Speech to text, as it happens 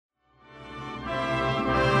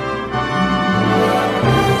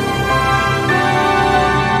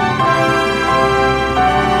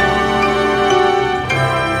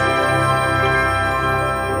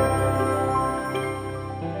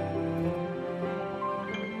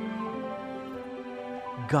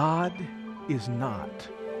God is not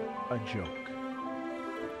a joke.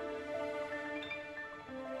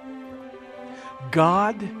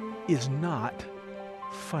 God is not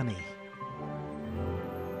funny.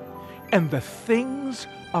 And the things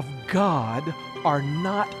of God are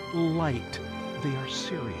not light, they are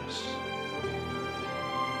serious.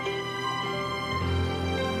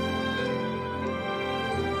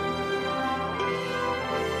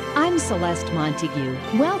 I'm Celeste Montague.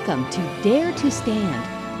 Welcome to Dare to Stand,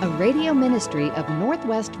 a radio ministry of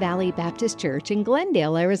Northwest Valley Baptist Church in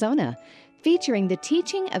Glendale, Arizona, featuring the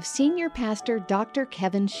teaching of Senior Pastor Dr.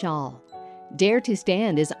 Kevin Shaw. Dare to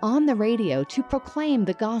Stand is on the radio to proclaim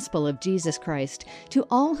the gospel of Jesus Christ to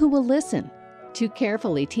all who will listen, to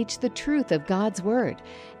carefully teach the truth of God's Word,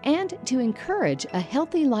 and to encourage a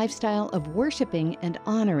healthy lifestyle of worshiping and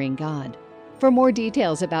honoring God. For more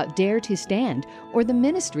details about Dare to Stand or the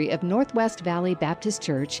ministry of Northwest Valley Baptist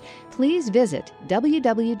Church, please visit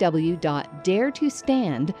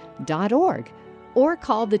www.daretostand.org or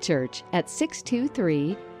call the church at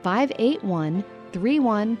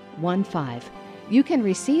 623-581-3115. You can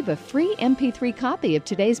receive a free MP3 copy of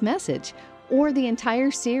today's message or the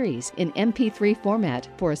entire series in MP3 format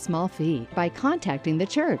for a small fee by contacting the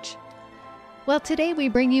church. Well, today we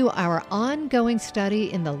bring you our ongoing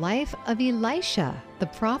study in the life of Elisha, the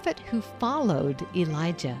prophet who followed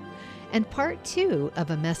Elijah, and part 2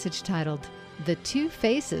 of a message titled, The Two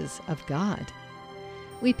Faces of God.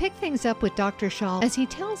 We pick things up with Dr. Shaw as he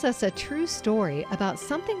tells us a true story about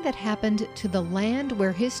something that happened to the land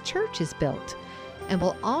where his church is built. And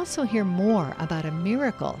we'll also hear more about a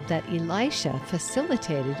miracle that Elisha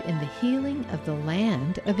facilitated in the healing of the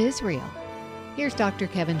land of Israel. Here's Dr.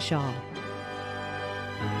 Kevin Shaw.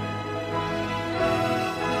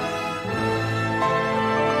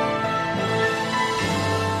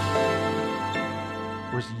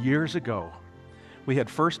 It was years ago. We had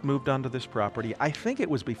first moved onto this property. I think it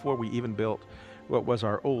was before we even built what was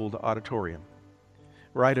our old auditorium.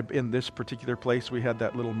 Right in this particular place, we had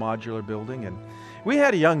that little modular building, and we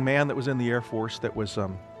had a young man that was in the Air Force that was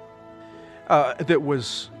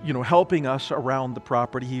helping us around the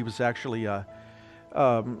property. He was actually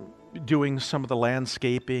doing some of the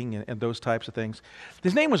landscaping and those types of things.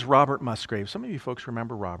 His name was Robert Musgrave. Some of you folks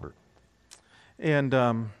remember Robert,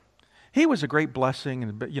 and he was a great blessing,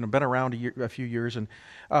 and been around a few years. And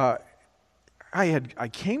I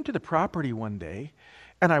came to the property one day,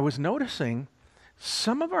 and I was noticing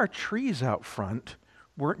some of our trees out front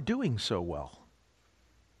weren't doing so well.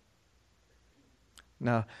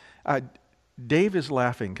 Now, Dave is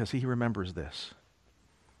laughing because he remembers this.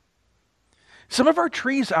 Some of our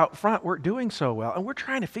trees out front weren't doing so well, and we're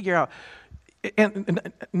trying to figure out,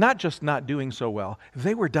 and not just not doing so well,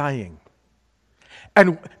 they were dying.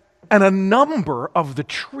 And a number of the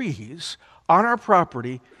trees on our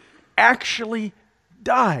property actually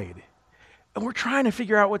died. And we're trying to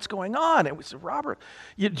figure out what's going on. And we said, Robert,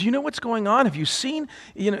 do you know what's going on? Have you seen,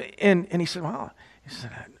 and he said,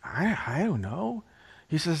 I don't know.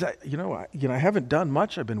 He says, I haven't done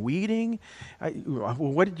much. I've been weeding.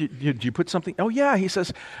 What did you put something? Oh yeah, he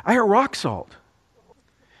says, I had rock salt.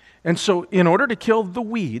 And so in order to kill the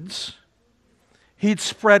weeds, he'd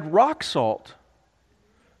spread rock salt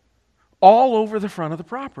all over the front of the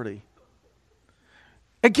property.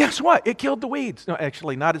 And guess what? It killed the weeds. No,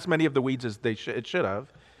 actually, not as many of the weeds as it should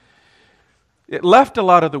have. It left a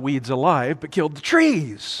lot of the weeds alive, but killed the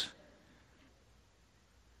trees.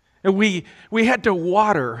 And we had to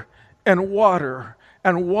water and water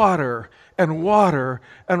and water and water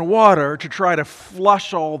and water to try to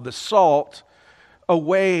flush all the salt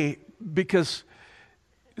away, because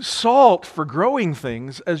salt for growing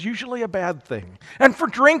things is usually a bad thing. And for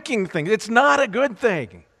drinking things, it's not a good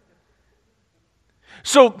thing.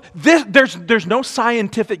 So there's no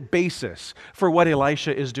scientific basis for what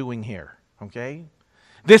Elisha is doing here, okay?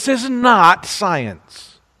 This is not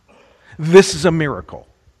science. This is a miracle.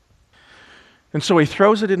 And so he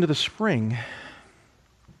throws it into the spring,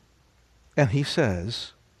 and he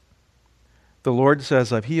says, the Lord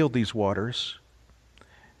says, I've healed these waters.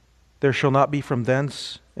 There shall not be from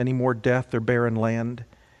thence any more death or barren land.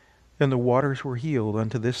 And the waters were healed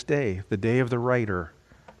unto this day, the day of the writer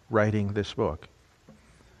writing this book.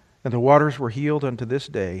 And the waters were healed unto this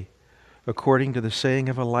day, according to the saying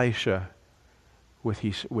of Elisha,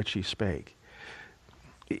 which he spake.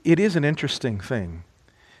 It is an interesting thing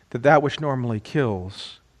that which normally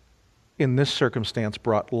kills, in this circumstance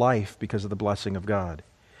brought life because of the blessing of God.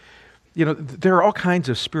 There are all kinds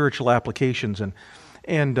of spiritual applications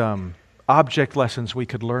and object lessons we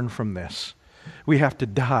could learn from this. We have to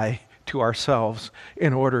die to ourselves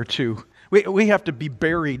in order to We have to be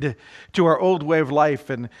buried to our old way of life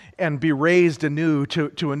and be raised anew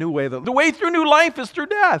to a new way. The way through new life is through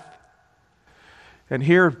death. And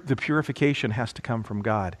here, the purification has to come from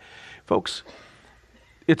God. Folks,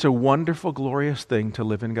 it's a wonderful, glorious thing to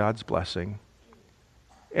live in God's blessing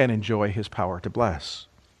and enjoy His power to bless.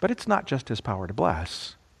 But it's not just His power to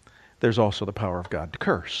bless. There's also the power of God to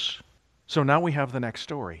curse. So now we have the next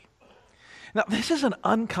story. Now, this is an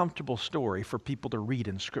uncomfortable story for people to read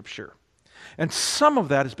in Scripture. And some of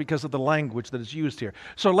that is because of the language that is used here.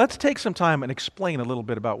 So let's take some time and explain a little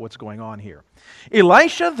bit about what's going on here.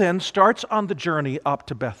 Elisha then starts on the journey up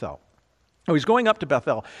to Bethel. Oh, he's going up to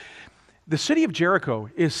Bethel. The city of Jericho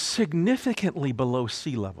is significantly below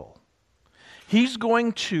sea level. He's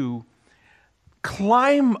going to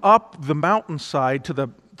climb up the mountainside to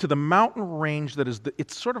the mountain range that is,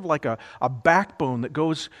 it's sort of like a backbone that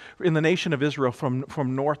goes in the nation of Israel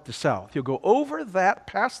from north to south. He'll go over that,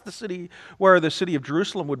 past the city where the city of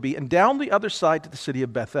Jerusalem would be, and down the other side to the city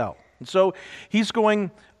of Bethel. And so he's going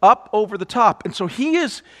up over the top. And so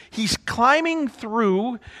he's climbing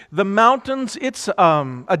through the mountains. It's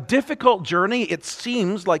a difficult journey. It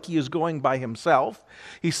seems like he is going by himself.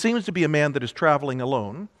 He seems to be a man that is traveling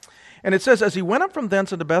alone. And it says, as he went up from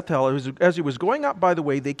thence unto Bethel, as he was going up by the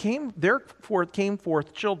way, therefore came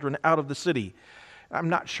forth children out of the city. I'm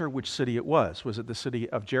not sure which city it was. Was it the city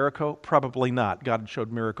of Jericho? Probably not. God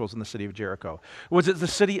showed miracles in the city of Jericho. Was it the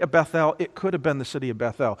city of Bethel? It could have been the city of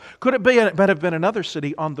Bethel. Could it have been another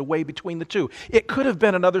city on the way between the two? It could have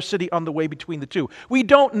been another city on the way between the two. We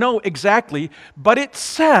don't know exactly, but it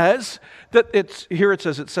says that it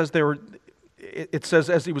says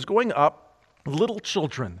as he was going up, little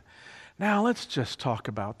children. Now, let's just talk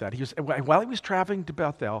about that. While he was traveling to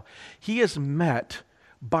Bethel, he is met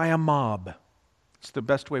by a mob. It's the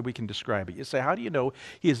best way we can describe it. You say, how do you know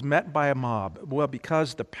he is met by a mob? Well,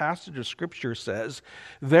 because the passage of Scripture says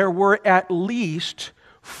there were at least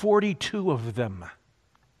 42 of them.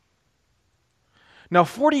 Now,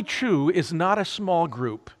 42 is not a small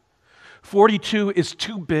group. 42 is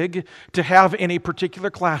too big to have in a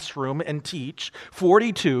particular classroom and teach.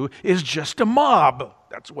 42 is just a mob.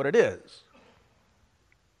 That's what it is.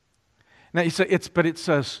 Now you say it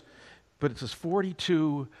says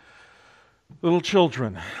 42 little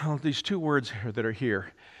children. Oh, these two words here that are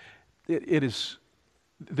here. There's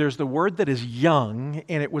the word that is young,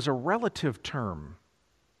 and it was a relative term.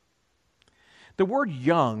 The word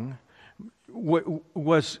young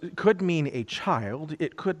could mean a child,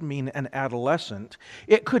 it could mean an adolescent,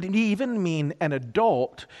 it could even mean an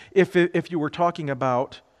adult if you were talking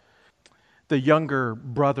about the younger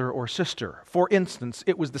brother or sister. For instance,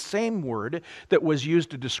 it was the same word that was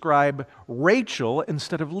used to describe Rachel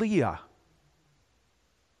instead of Leah,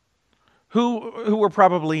 who were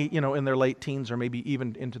probably, in their late teens or maybe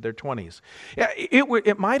even into their 20s.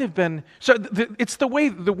 It might have been, so it's the way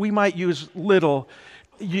that we might use little.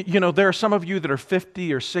 There are some of you that are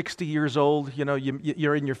 50 or 60 years old,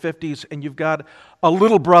 you're in your 50s, and you've got a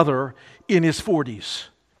little brother in his 40s,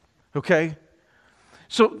 okay?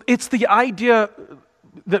 So it's the idea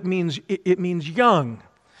that it means young.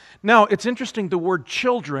 Now, it's interesting, the word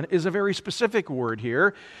children is a very specific word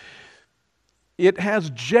here. It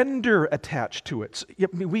has gender attached to it.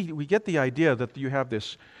 We get the idea that you have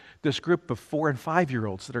this group of 4- and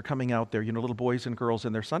 5-year-olds that are coming out there, little boys and girls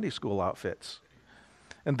in their Sunday school outfits.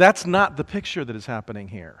 And that's not the picture that is happening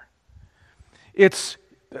here. It's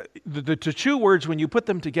the two words, when you put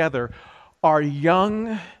them together, are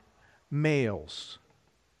young males,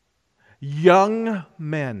 young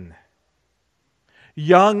men,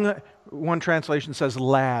 young, one translation says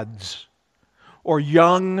lads, or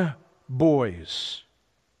young boys.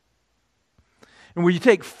 And when you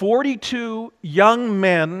take 42 young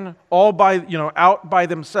men all out by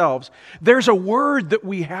themselves, there's a word that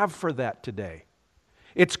we have for that today.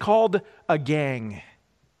 It's called a gang.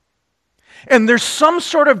 And there's some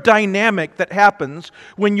sort of dynamic that happens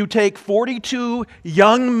when you take 42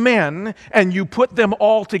 young men and you put them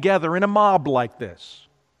all together in a mob like this.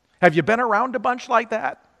 Have you been around a bunch like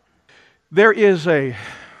that? There is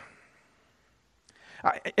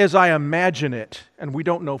as I imagine it, and we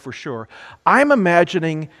don't know for sure, I'm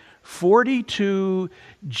imagining 42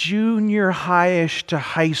 junior high-ish to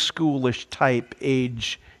high schoolish type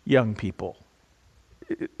age young people.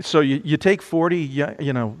 So you take 40,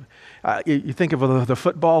 you think of the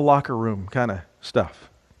football locker room kind of stuff.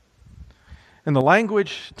 And the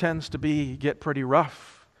language tends to get pretty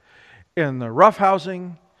rough. And the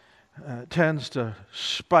roughhousing tends to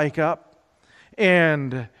spike up.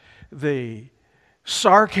 And the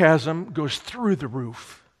sarcasm goes through the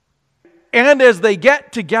roof. And as they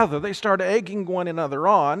get together, they start egging one another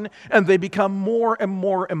on, and they become more and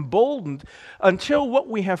more emboldened until what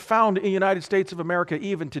we have found in the United States of America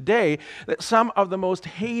even today, that some of the most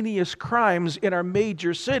heinous crimes in our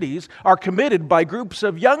major cities are committed by groups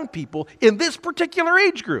of young people in this particular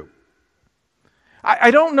age group.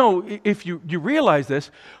 I don't know if you realize this,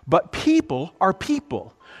 but people are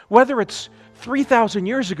people. Whether it's 3,000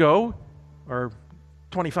 years ago or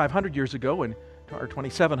 2,500 years ago or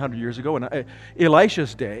 2,700 years ago in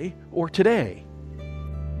Elisha's day, or today.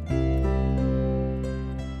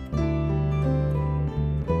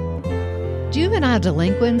 Juvenile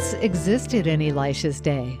delinquents existed in Elisha's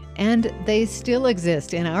day, and they still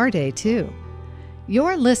exist in our day too.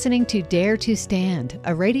 You're listening to Dare to Stand,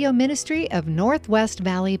 a radio ministry of Northwest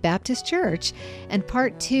Valley Baptist Church, and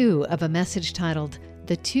part 2 of a message titled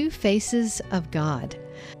The Two Faces of God,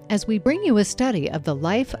 as we bring you a study of the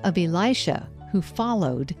life of Elisha, who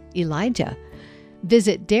followed Elijah.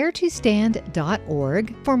 Visit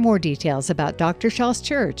daretostand.org for more details about Dr. Schall's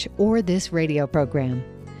church or this radio program.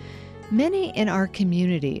 Many in our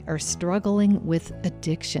community are struggling with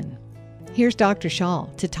addiction. Here's Dr. Schall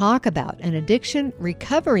to talk about an addiction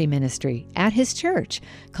recovery ministry at his church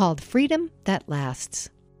called Freedom That Lasts.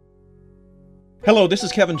 Hello, this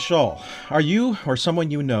is Kevin Schall. Are you or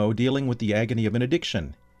someone you know dealing with the agony of an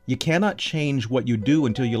addiction? You cannot change what you do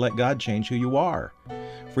until you let God change who you are.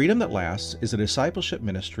 Freedom That Lasts is a discipleship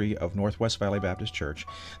ministry of Northwest Valley Baptist Church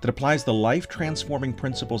that applies the life-transforming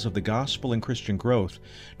principles of the gospel and Christian growth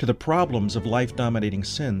to the problems of life-dominating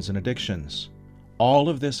sins and addictions. All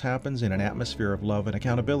of this happens in an atmosphere of love and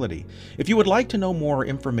accountability. If you would like to know more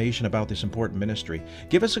information about this important ministry,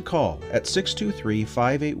 give us a call at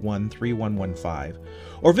 623-581-3115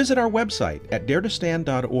 or visit our website at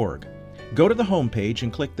daretostand.org. Go to the homepage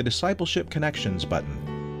and click the Discipleship Connections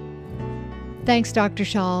button. Thanks, Dr.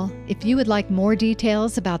 Schall. If you would like more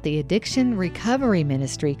details about the addiction recovery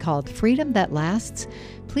ministry called Freedom That Lasts,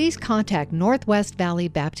 please contact Northwest Valley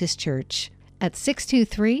Baptist Church at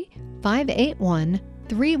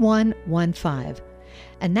 623-581-3115.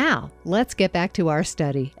 And now, let's get back to our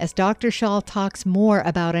study as Dr. Schall talks more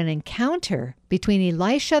about an encounter between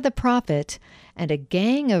Elisha the prophet and a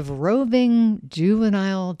gang of roving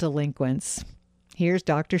juvenile delinquents. Here's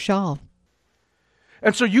Dr. Schall.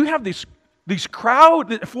 And so you have these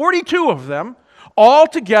crowd, 42 of them, all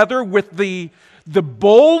together with the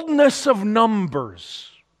boldness of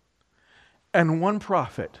numbers, and one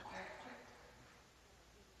prophet,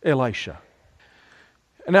 Elisha.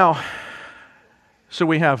 Now, so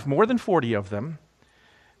we have more than 40 of them,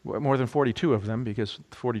 more than 42 of them, because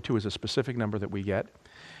 42 is a specific number that we get.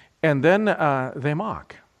 And then they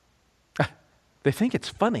mock. They think it's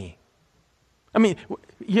funny. I mean,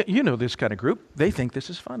 you know this kind of group. They think this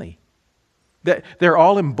is funny. They're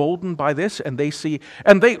all emboldened by this, and they see,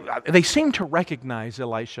 and they seem to recognize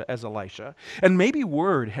Elisha as Elisha. And maybe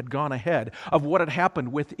word had gone ahead of what had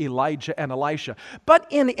happened with Elijah and Elisha. But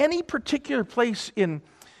in any particular place in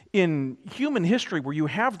human history where you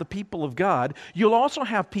have the people of God, you'll also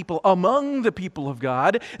have people among the people of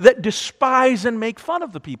God that despise and make fun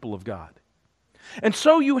of the people of God. And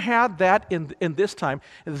so you had that in this time.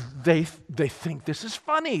 They think this is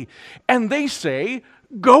funny. And they say,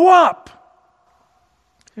 "Go up."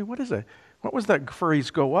 Hey, what was that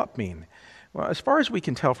phrase, "go up," mean? Well, as far as we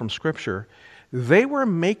can tell from Scripture, they were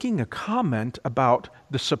making a comment about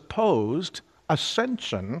the supposed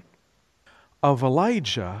ascension of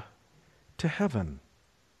Elijah to heaven.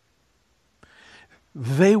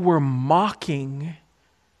 They were mocking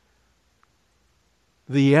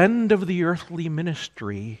the end of the earthly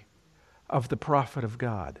ministry of the prophet of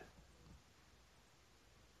God.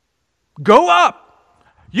 Go up!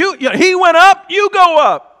 He went up, you go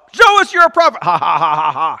up! Show us you're a prophet! Ha ha ha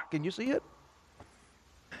ha ha! Can you see it?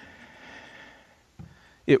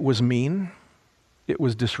 It was mean. It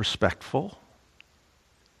was disrespectful.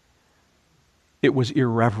 It was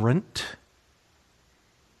irreverent.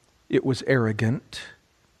 It was arrogant.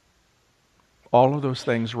 All of those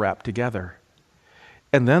things wrapped together.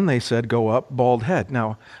 And then they said, "Go up, bald head."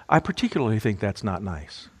 Now, I particularly think that's not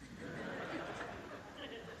nice.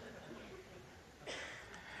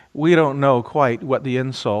 We don't know quite what the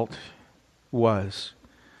insult was.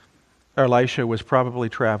 Elisha was probably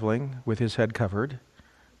traveling with his head covered,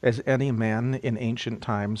 as any man in ancient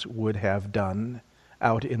times would have done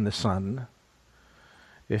out in the sun.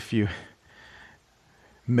 If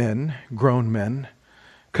grown men,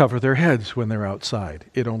 cover their heads when they're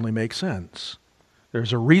outside, it only makes sense.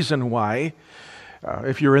 There's a reason why,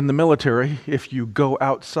 if you're in the military, if you go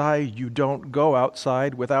outside, you don't go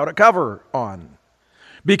outside without a cover on,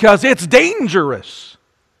 because it's dangerous.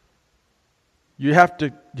 You have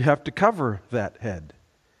to cover that head.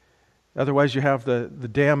 Otherwise you have the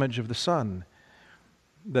damage of the sun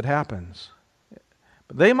that happens.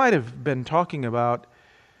 But they might have been talking about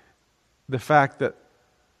the fact that,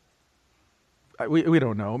 we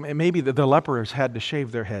don't know, maybe the lepers had to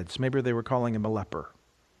shave their heads. Maybe they were calling him a leper.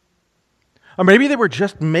 Or maybe they were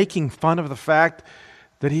just making fun of the fact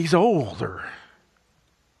that he's older.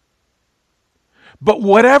 But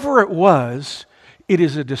whatever it was, it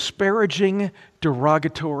is a disparaging,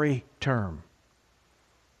 derogatory term.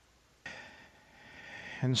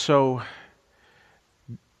 And so,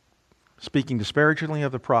 speaking disparagingly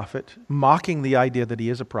of the prophet, mocking the idea that he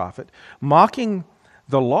is a prophet, mocking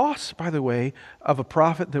the loss, by the way, of a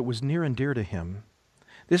prophet that was near and dear to him,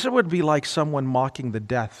 this would be like someone mocking the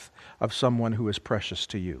death of someone who is precious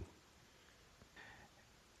to you.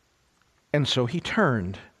 And so he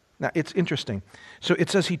turned. Now, it's interesting. So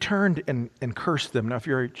it says he turned and cursed them. Now, if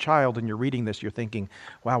you're a child and you're reading this, you're thinking,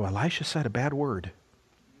 wow, Elisha said a bad word.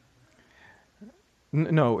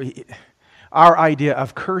 No, our idea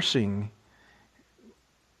of cursing,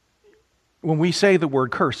 when we say the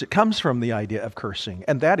word curse, it comes from the idea of cursing,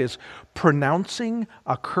 and that is pronouncing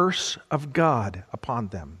a curse of God upon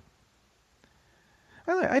them.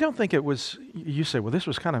 I don't think it was, you say, well, that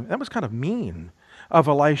was kind of mean of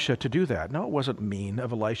Elisha to do that. No, it wasn't mean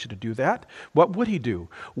of Elisha to do that. What would he do?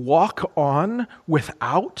 Walk on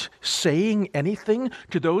without saying anything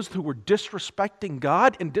to those who were disrespecting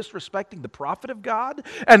God and disrespecting the prophet of God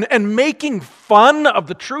and making fun of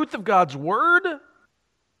the truth of God's word?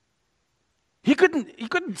 He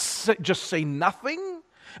couldn't just say nothing.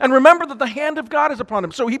 And remember that the hand of God is upon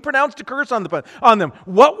him. So he pronounced a curse on them.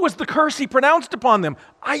 What was the curse he pronounced upon them?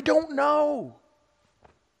 I don't know.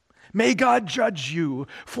 May God judge you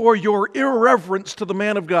for your irreverence to the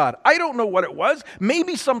man of God. I don't know what it was.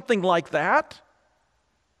 Maybe something like that.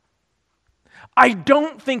 I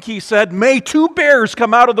don't think he said, may 2 bears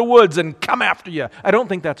come out of the woods and come after you. I don't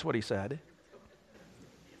think that's what he said.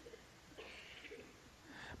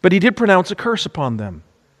 But he did pronounce a curse upon them.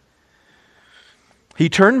 He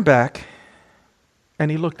turned back and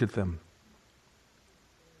he looked at them.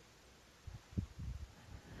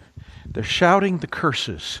 They're shouting the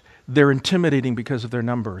curses. They're intimidating because of their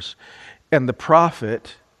numbers. And the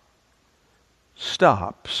prophet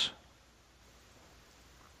stops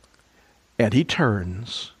and he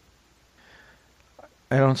turns.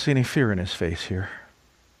 I don't see any fear in his face here.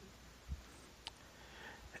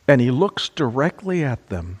 And he looks directly at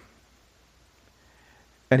them.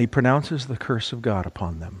 And he pronounces the curse of God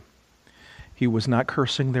upon them. He was not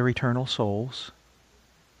cursing their eternal souls.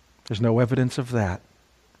 There's no evidence of that.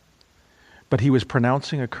 But he was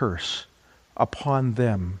pronouncing a curse upon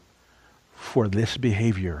them for this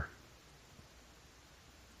behavior.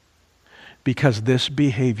 Because this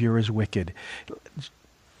behavior is wicked.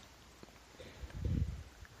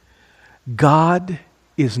 God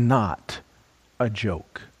is not a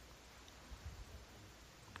joke.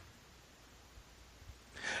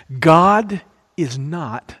 God is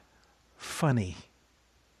not funny.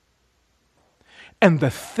 And the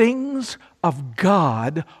things of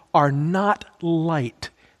God are not light.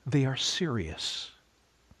 They are serious.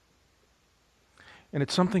 And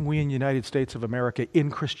it's something we in the United States of America,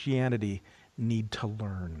 in Christianity, need to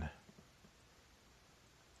learn.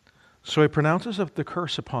 So he pronounces the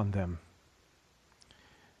curse upon them.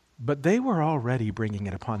 But they were already bringing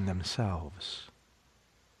it upon themselves.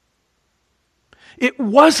 It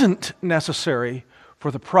wasn't necessary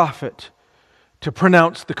for the prophet to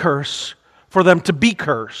pronounce the curse, for them to be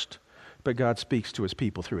cursed, but God speaks to his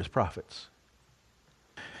people through his prophets.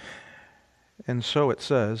 And so it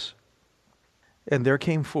says, and there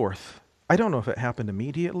came forth, I don't know if it happened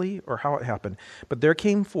immediately or how it happened, but there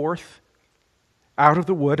came forth out of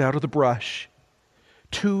the wood, out of the brush,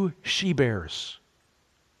 2 she-bears.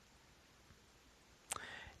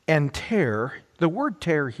 And tear, the word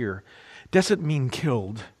tear here, doesn't mean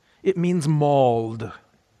killed. It means mauled.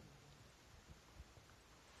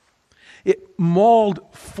 It mauled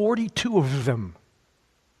 42 of them.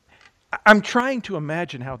 I'm trying to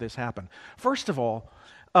imagine how this happened. First of all,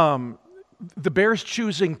 the bears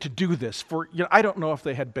choosing to do this for, I don't know if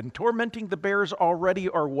they had been tormenting the bears already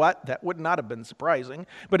or what. That would not have been surprising.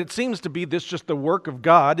 But it seems to be this just the work of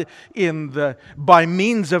God by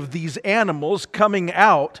means of these animals coming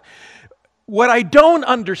out. What I don't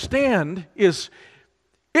understand is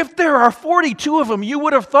if there are 42 of them, you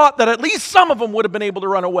would have thought that at least some of them would have been able to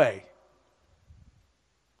run away.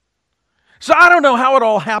 So I don't know how it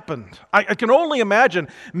all happened. I can only imagine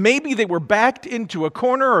maybe they were backed into a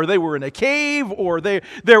corner, or they were in a cave, or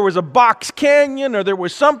there was a box canyon, or there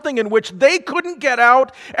was something in which they couldn't get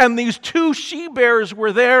out, and these two she-bears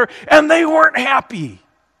were there, and they weren't happy.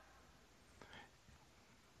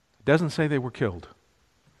 It doesn't say they were killed,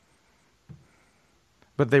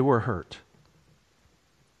 but they were hurt.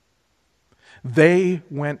 They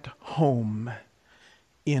went home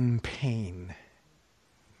in pain.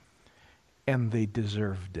 And they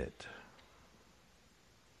deserved it.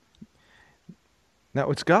 Now,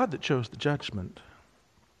 it's God that chose the judgment.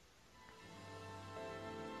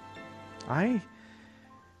 I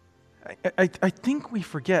think we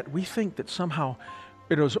forget. We think that somehow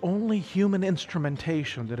it was only human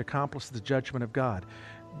instrumentation that accomplished the judgment of God.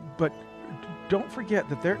 But don't forget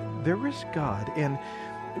that there is God, and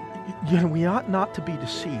we ought not to be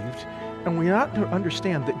deceived, and we ought to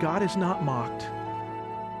understand that God is not mocked.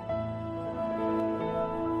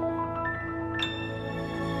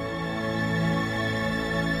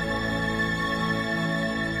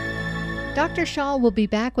 Dr. Schall will be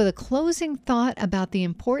back with a closing thought about the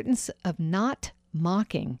importance of not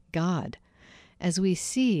mocking God, as we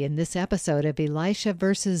see in this episode of Elisha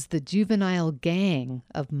versus the juvenile gang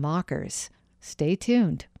of mockers. Stay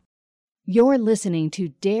tuned. You're listening to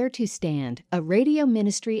Dare to Stand, a radio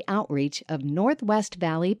ministry outreach of Northwest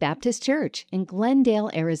Valley Baptist Church in Glendale,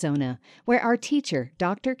 Arizona, where our teacher,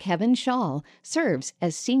 Dr. Kevin Schall, serves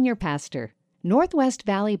as senior pastor. Northwest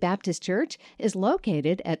Valley Baptist Church is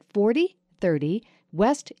located at 4030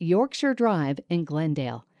 West Yorkshire Drive in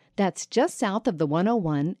Glendale. That's just south of the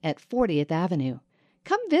 101 at 40th Avenue.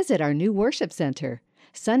 Come visit our new worship center.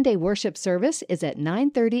 Sunday worship service is at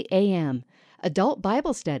 9:30 a.m. Adult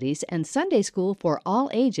Bible studies and Sunday school for all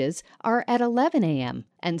ages are at 11 a.m.,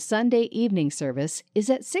 and Sunday evening service is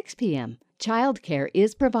at 6 p.m. Childcare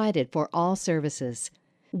is provided for all services.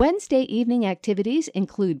 Wednesday evening activities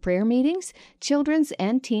include prayer meetings, children's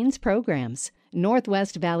and teens programs.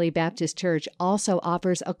 Northwest Valley Baptist Church also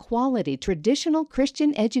offers a quality traditional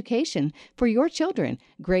Christian education for your children,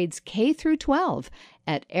 grades K through 12,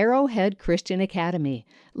 at Arrowhead Christian Academy,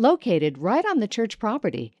 located right on the church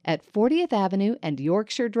property at 40th Avenue and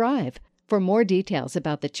Yorkshire Drive. For more details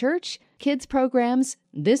about the church, kids programs,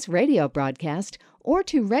 this radio broadcast, or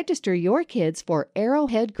to register your kids for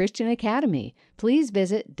Arrowhead Christian Academy, please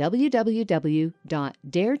visit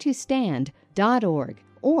www.daretostand.org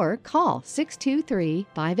or call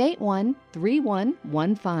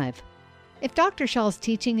 623-581-3115. If Dr. Schall's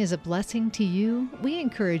teaching is a blessing to you, we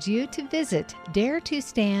encourage you to visit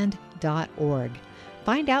daretostand.org.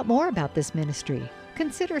 Find out more about this ministry.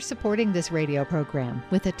 Consider supporting this radio program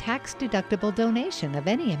with a tax-deductible donation of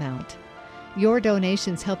any amount. Your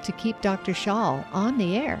donations help to keep Dr. Schall on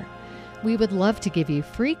the air. We would love to give you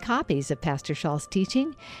free copies of Pastor Schall's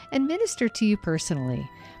teaching and minister to you personally.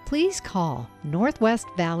 Please call Northwest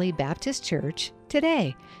Valley Baptist Church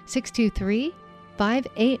today,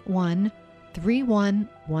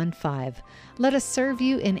 623-581-3115. Let us serve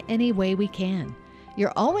you in any way we can.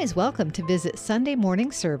 You're always welcome to visit Sunday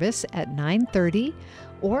morning service at 9:30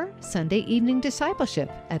 or Sunday evening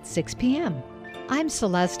discipleship at 6 p.m. I'm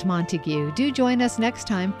Celeste Montague. Do join us next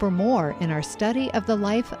time for more in our study of the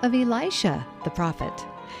life of Elisha, the prophet.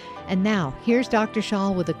 And now, here's Dr.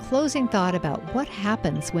 Schall with a closing thought about what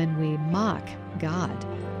happens when we mock God.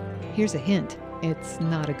 Here's a hint. It's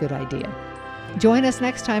not a good idea. Join us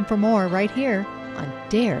next time for more right here on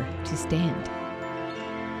Dare to Stand.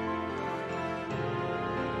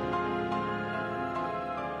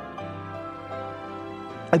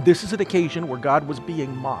 And this is an occasion where God was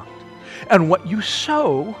being mocked. And what you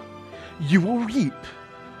sow, you will reap.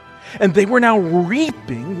 And they were now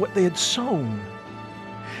reaping what they had sown.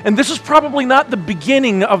 And this is probably not the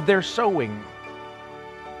beginning of their sowing.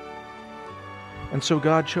 And so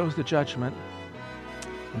God chose the judgment,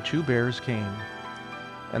 and 2 bears came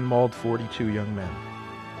and mauled 42 young men.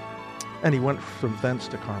 And he went from thence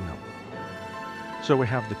to Carmel. So we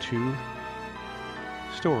have the 2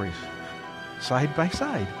 stories side by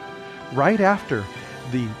side, right after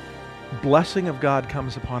the blessing of God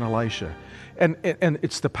comes upon Elisha. And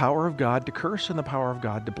it's the power of God to curse and the power of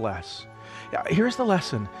God to bless. Here's the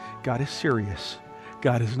lesson. God is serious.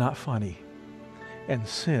 God is not funny. And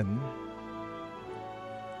sin,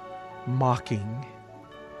 mocking,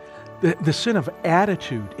 the sin of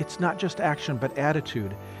attitude, it's not just action, but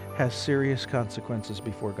attitude, has serious consequences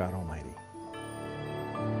before God Almighty.